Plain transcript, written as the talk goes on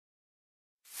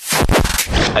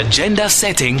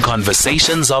Agenda-setting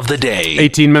conversations of the day.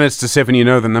 18 minutes to 7, you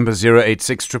know the number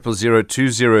 086 000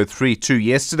 2032.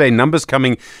 Yesterday, numbers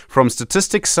coming from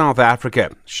Statistics South Africa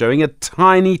showing a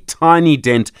tiny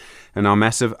dent in our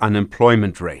massive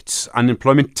unemployment rates.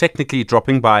 Unemployment technically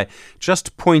dropping by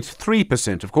just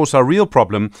 0.3%. Of course, our real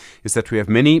problem is that we have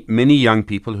many young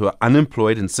people who are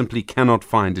unemployed and simply cannot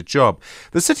find a job.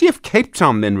 The city of Cape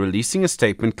Town then releasing a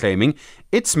statement claiming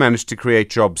it's managed to create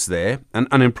jobs there, and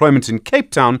unemployment in Cape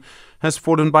Town has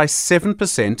fallen by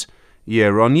 7%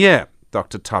 year on year.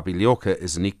 Dr. Thabi Leoka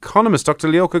is an economist. Dr.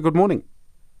 Leoka, good morning.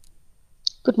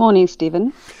 Good morning,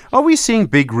 Stephen. Are we seeing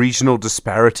big regional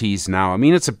disparities now? I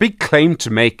mean, it's a big claim to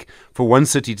make for one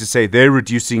city to say they're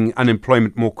reducing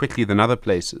unemployment more quickly than other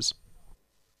places.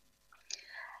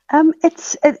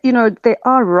 They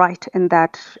are right in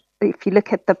that if you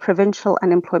look at the provincial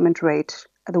unemployment rate,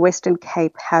 the Western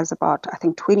Cape has about,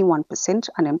 21%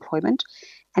 unemployment.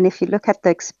 And if you look at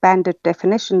the expanded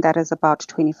definition, that is about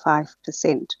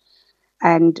 25%.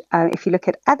 And if you look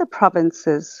at other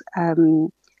provinces,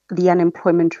 the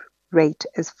unemployment rate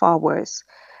is far worse.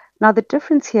 Now, the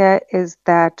difference here is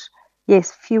that,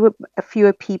 yes,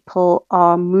 fewer people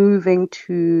are moving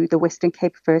to the Western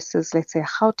Cape versus, let's say,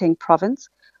 Gauteng province,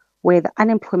 where the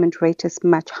unemployment rate is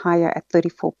much higher at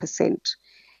 34%.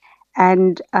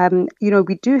 And,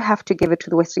 we do have to give it to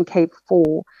the Western Cape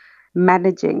for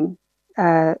managing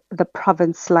the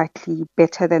province slightly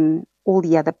better than all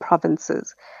the other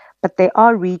provinces. But there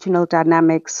are regional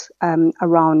dynamics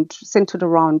centered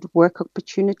around work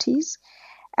opportunities,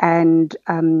 and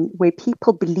where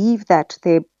people believe that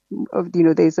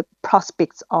there's a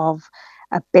prospects of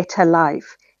a better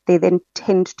life, they then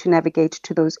tend to navigate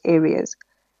to those areas.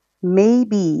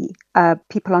 Maybe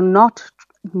people are not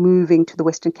moving to the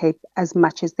Western Cape as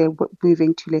much as they're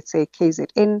moving to, let's say,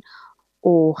 KZN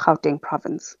or Gauteng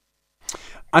province.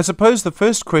 I suppose the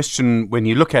first question when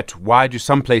you look at why do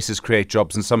some places create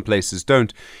jobs and some places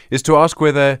don't is to ask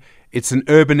whether it's an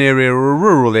urban area or a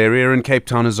rural area, and Cape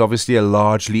Town is obviously a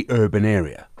largely urban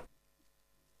area.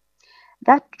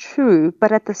 That's true,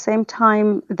 but at the same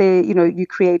time, you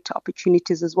create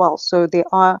opportunities as well. So there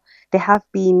have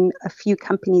been a few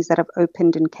companies that have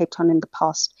opened in Cape Town in the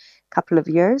past couple of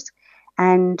years,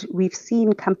 and we've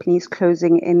seen companies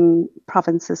closing in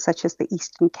provinces such as the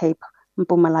Eastern Cape,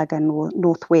 Mpumalanga and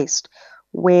Northwest,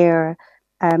 where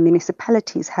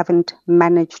municipalities haven't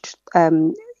managed,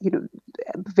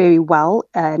 very well,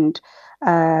 and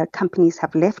companies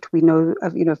have left. We know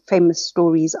of, famous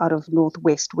stories out of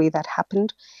Northwest where that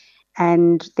happened,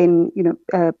 and then,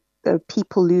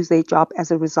 people lose their job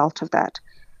as a result of that.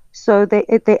 So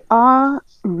there are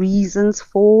reasons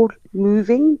for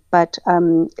moving, but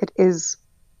it is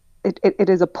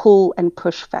a pull and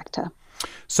push factor.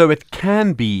 So it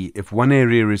can be, if one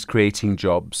area is creating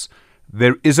jobs,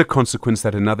 there is a consequence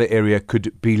that another area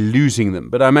could be losing them.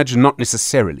 But I imagine not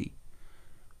necessarily.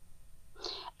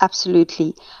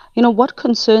 Absolutely. What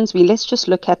concerns me, let's just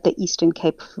look at the Eastern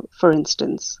Cape, for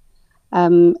instance,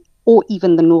 or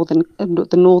even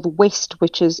the Northwest,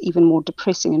 which is even more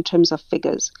depressing in terms of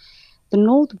figures. The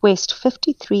Northwest,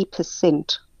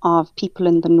 53% of people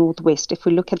in the Northwest, if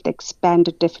we look at the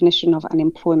expanded definition of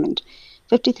unemployment,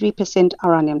 53%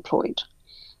 are unemployed.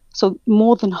 So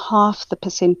more than half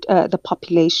the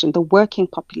population, the working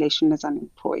population, is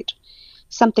unemployed.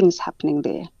 Something is happening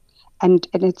there, and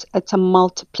it's a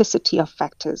multiplicity of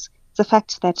factors. The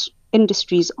fact that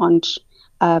industries aren't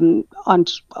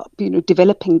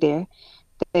developing there.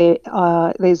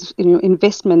 There's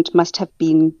investment must have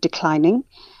been declining.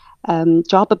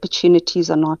 Job opportunities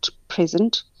are not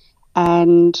present,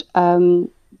 and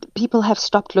people have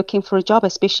stopped looking for a job,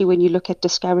 especially when you look at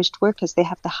discouraged workers. They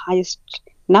have the highest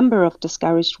number of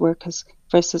discouraged workers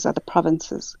versus other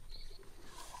provinces.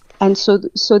 And so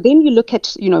then you look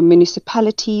at,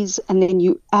 municipalities, and then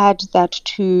you add that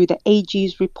to the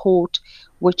AG's report,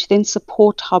 which then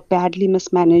support how badly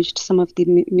mismanaged some of the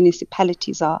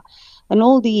municipalities are. And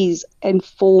all these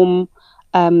inform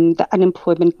the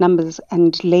unemployment numbers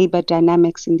and labor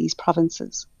dynamics in these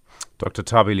provinces. Dr.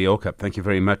 Thabi Leoka, thank you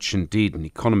very much indeed. An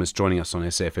economist joining us on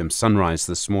SAFM Sunrise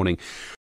this morning.